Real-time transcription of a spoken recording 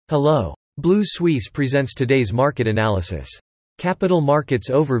Hello. Blue Suisse presents today's market analysis. Capital Markets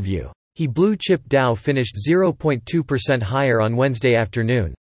Overview. The blue chip Dow finished 0.2% higher on Wednesday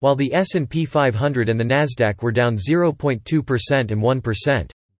afternoon, while the S&P 500 and the Nasdaq were down 0.2% and 1%,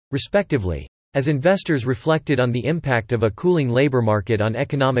 respectively, as investors reflected on the impact of a cooling labor market on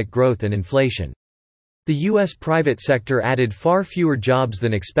economic growth and inflation. The U.S. private sector added far fewer jobs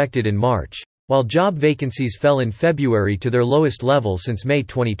than expected in March, while job vacancies fell in February to their lowest level since May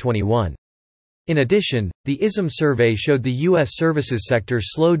 2021. In addition, the ISM survey showed the U.S. services sector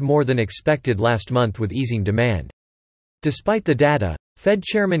slowed more than expected last month with easing demand. Despite the data, Fed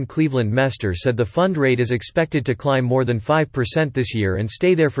Chairman Cleveland Mester said the fund rate is expected to climb more than 5% this year and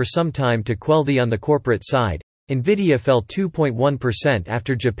stay there for some time to quell the on the corporate side. Nvidia fell 2.1%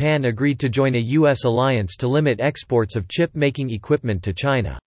 after Japan agreed to join a U.S. alliance to limit exports of chip-making equipment to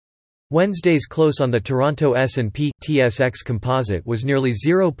China. Wednesday's close on the Toronto S&P/TSX Composite was nearly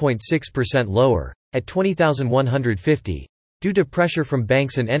 0.6% lower, at 20,150, due to pressure from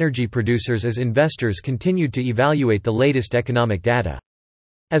banks and energy producers as investors continued to evaluate the latest economic data.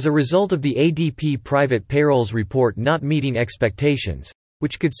 As a result of the ADP private payrolls report not meeting expectations,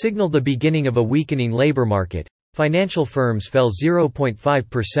 which could signal the beginning of a weakening labor market, financial firms fell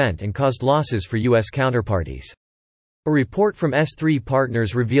 0.5% and caused losses for U.S. counterparties. A report from S3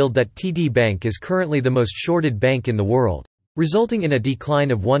 Partners revealed that TD Bank is currently the most shorted bank in the world, resulting in a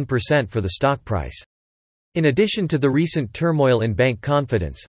decline of 1% for the stock price. In addition to the recent turmoil in bank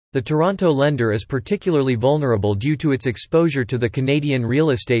confidence, the Toronto lender is particularly vulnerable due to its exposure to the Canadian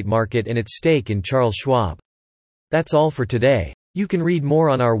real estate market and its stake in Charles Schwab. That's all for today. You can read more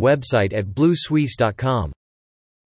on our website at bluesuisse.com.